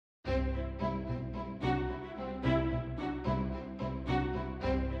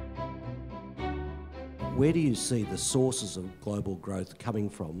Where do you see the sources of global growth coming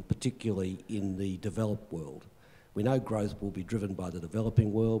from, particularly in the developed world? We know growth will be driven by the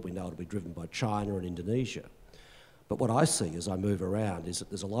developing world, we know it'll be driven by China and Indonesia. But what I see as I move around is that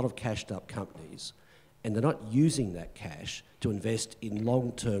there's a lot of cashed up companies and they're not using that cash to invest in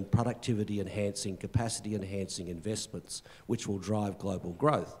long-term productivity enhancing, capacity enhancing investments which will drive global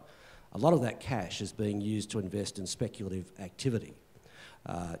growth. A lot of that cash is being used to invest in speculative activity.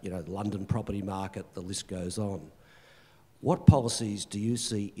 You know, the London property market, the list goes on. What policies do you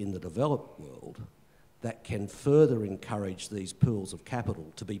see in the developed world that can further encourage these pools of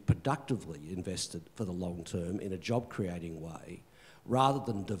capital to be productively invested for the long term in a job-creating way, rather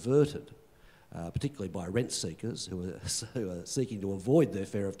than diverted, particularly by rent seekers who are seeking to avoid their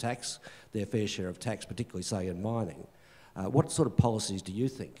fair share of tax, particularly, say, in mining? What sort of policies do you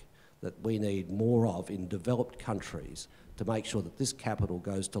think that we need more of in developed countries to make sure that this capital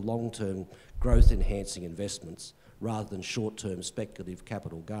goes to long-term growth-enhancing investments rather than short-term speculative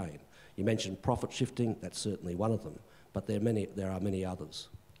capital gain? You mentioned profit shifting, that's certainly one of them, but there are many others.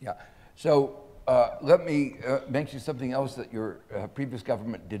 Yeah, so let me mention something else that your previous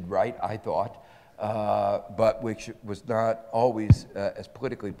government did right, I thought, but which was not always as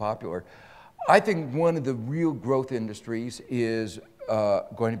politically popular. I think one of the real growth industries is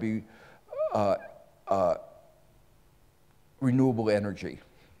going to be renewable energy.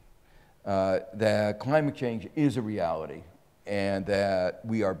 That climate change is a reality and that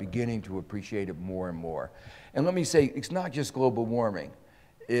we are beginning to appreciate it more and more. And let me say, it's not just global warming,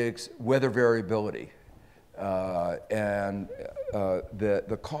 it's weather variability. And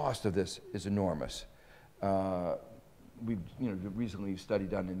the cost of this is enormous. We've recently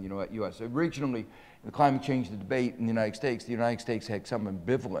studied done in the U.S. Originally, the climate change debate in the United States had some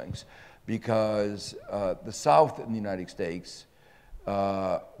ambivalence because the South in the United States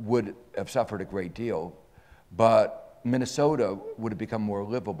would have suffered a great deal, but Minnesota would have become more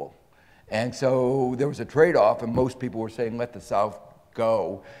livable. And so there was a trade-off, and most people were saying, let the South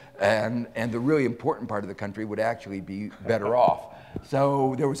go, and the really important part of the country would actually be better off.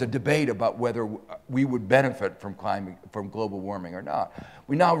 So there was a debate about whether we would benefit from global warming or not.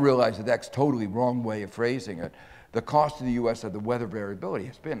 We now realize that that's totally wrong way of phrasing it. The cost to the U.S. of the weather variability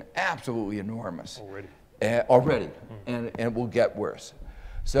has been absolutely enormous. Already, and it will get worse.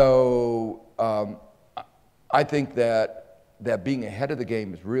 So I think that being ahead of the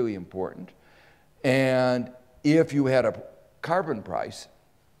game is really important. And if you had a carbon price,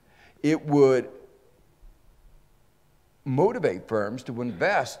 it would motivate firms to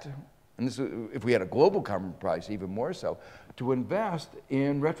invest, and this, if we had a global carbon price, even more so, to invest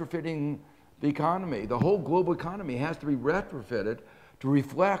in retrofitting the economy. The whole global economy has to be retrofitted to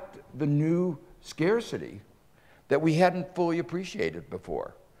reflect the new scarcity that we hadn't fully appreciated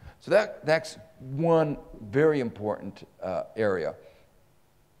before. So that's one very important area.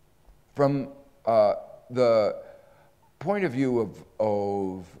 From the point of view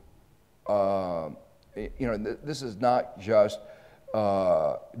of this is not just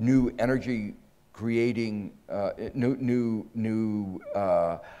new energy creating new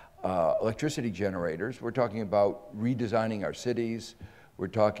electricity generators. We're talking about redesigning our cities. We're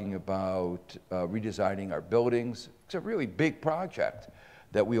talking about redesigning our buildings. It's a really big project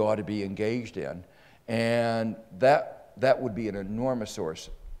that we ought to be engaged in. And that would be an enormous source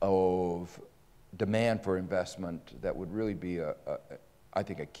of demand for investment that would really be, I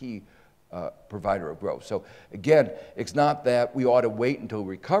think, a key provider of growth. So again, it's not that we ought to wait until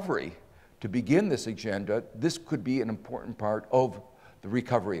recovery to begin this agenda. This could be an important part of the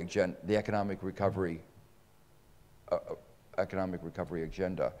recovery agenda, the economic recovery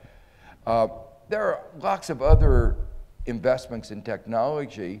agenda. There are lots of other investments in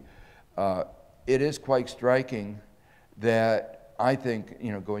technology. It is quite striking that I think,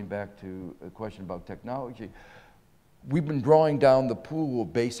 going back to a question about technology, we've been drawing down the pool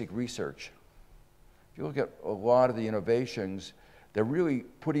of basic research. If you look at a lot of the innovations, they're really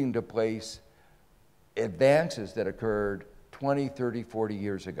putting into place advances that occurred 20, 30, 40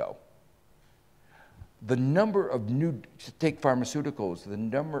 years ago. The number of take pharmaceuticals, the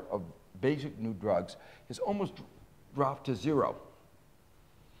number of basic new drugs has almost dropped to zero.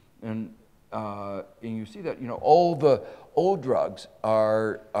 And you see that, all the old drugs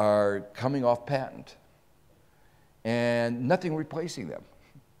are coming off patent and nothing replacing them,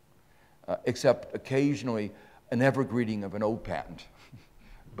 except occasionally an evergreening of an old patent,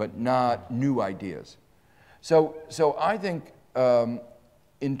 but not new ideas. So I think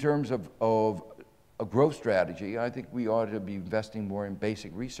in terms of a growth strategy, I think we ought to be investing more in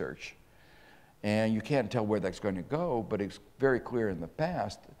basic research. And you can't tell where that's going to go, but it's very clear in the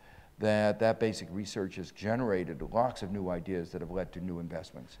past that basic research has generated lots of new ideas that have led to new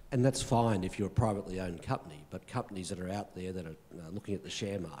investments. And that's fine if you're a privately owned company, but companies that are out there that are looking at the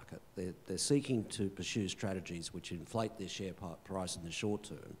share market, they're seeking to pursue strategies which inflate their share price in the short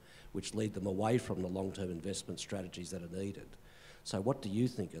term, which lead them away from the long-term investment strategies that are needed. So what do you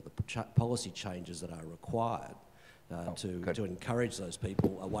think are the policy changes that are required to encourage those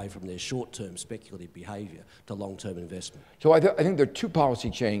people away from their short-term speculative behaviour to long-term investment? So I think there are two policy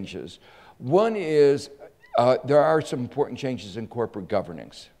changes. One is there are some important changes in corporate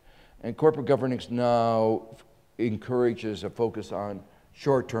governance. And corporate governance now encourages a focus on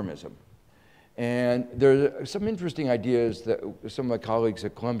short-termism. And there are some interesting ideas that some of my colleagues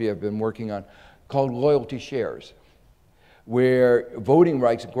at Columbia have been working on called loyalty shares, where voting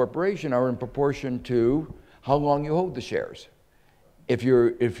rights in corporation are in proportion to how long you hold the shares. If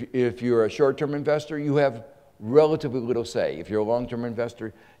you're a short-term investor, you have relatively little say. If you're a long-term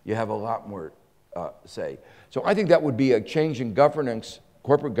investor, you have a lot more say. So I think that would be a change in governance,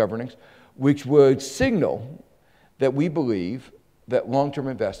 corporate governance, which would signal that we believe that long-term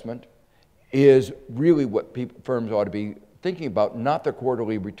investment is really what firms ought to be thinking about, not their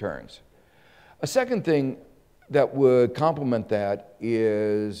quarterly returns. A second thing that would complement that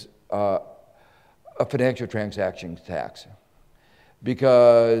is a financial transactions tax,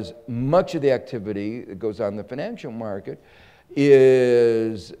 because much of the activity that goes on in the financial market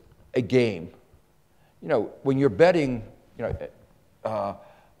is a game. You know, when you're betting,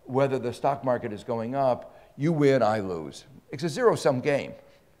 whether the stock market is going up, you win, I lose. It's a zero-sum game.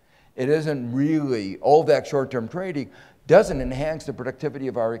 It isn't really, all that short-term trading doesn't enhance the productivity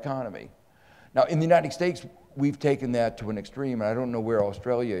of our economy. Now, in the United States, we've taken that to an extreme, and I don't know where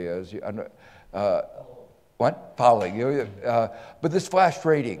Australia is. What? Folly. But this flash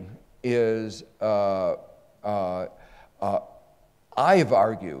trading is, I have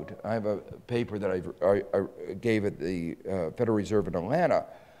argued, I have a paper that I gave at the Federal Reserve in Atlanta,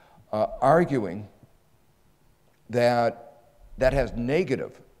 arguing that that has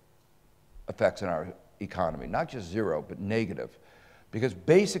negative effects on our economy, not just zero, but negative. Because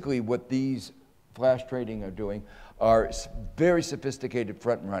basically what these flash trading are doing are very sophisticated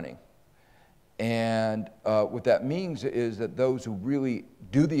front running. And what that means is that those who really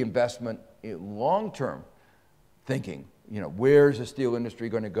do the investment in long-term thinking, you know, where's the steel industry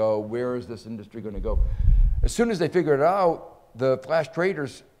going to go? Where is this industry going to go? As soon as they figure it out, the flash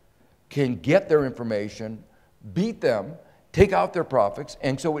traders can get their information, beat them, take out their profits,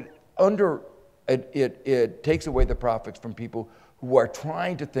 and so it takes away the profits from people who are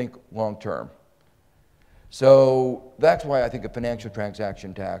trying to think long-term. So that's why I think a financial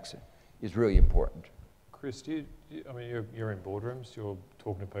transaction tax is really important. Chris, I mean, you're in boardrooms, you're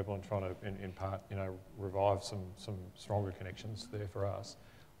talking to people and trying to, in part, revive some stronger connections there for us.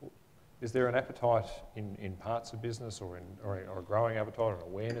 Is there an appetite in parts of business or a growing appetite or an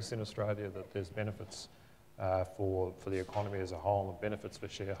awareness in Australia that there's benefits for the economy as a whole, and benefits for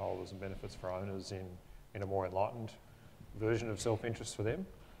shareholders and benefits for owners in a more enlightened version of self-interest for them?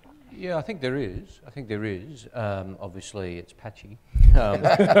 Yeah, I think there is. Obviously, it's patchy.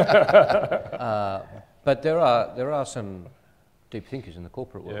 But there are some deep thinkers in the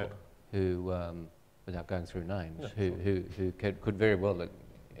corporate world who, without going through names, who could very well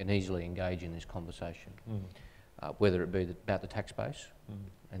and easily engage in this conversation, whether it be about the tax base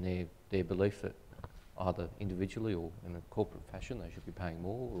and their belief that either individually or in a corporate fashion they should be paying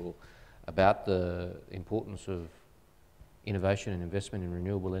more, or about the importance of innovation and investment in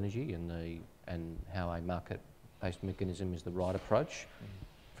renewable energy and how a market-based mechanism is the right approach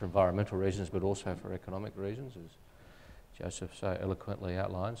for environmental reasons, but also for economic reasons, as Joseph so eloquently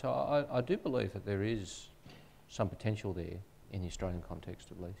outlined. So I do believe that there is some potential there, in the Australian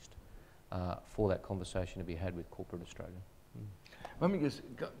context at least, for that conversation to be had with corporate Australia. Let me just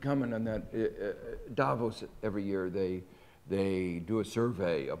comment on that. Davos, every year, they do a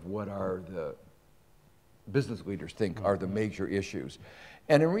survey of what are the business leaders think are the major issues.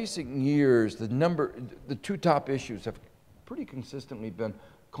 And in recent years, the two top issues have pretty consistently been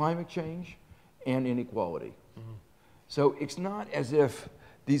climate change and inequality. So it's not as if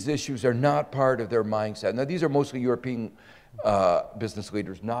these issues are not part of their mindset. Now, these are mostly European business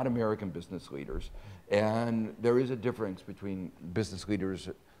leaders, not American business leaders. And there is a difference between business leaders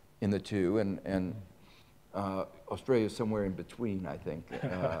in the two, and Australia is somewhere in between, I think.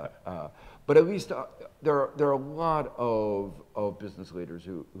 But at least there are a lot of business leaders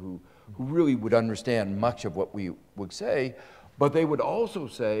who really would understand much of what we would say, but they would also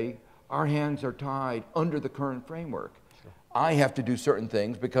say, our hands are tied under the current framework. Sure. I have to do certain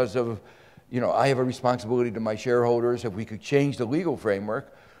things because of, I have a responsibility to my shareholders. If we could change the legal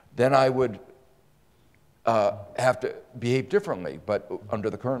framework, then I would have to behave differently. But under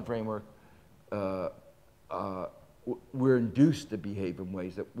the current framework, we're induced to behave in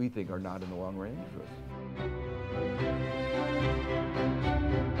ways that we think are not in the long-run interest.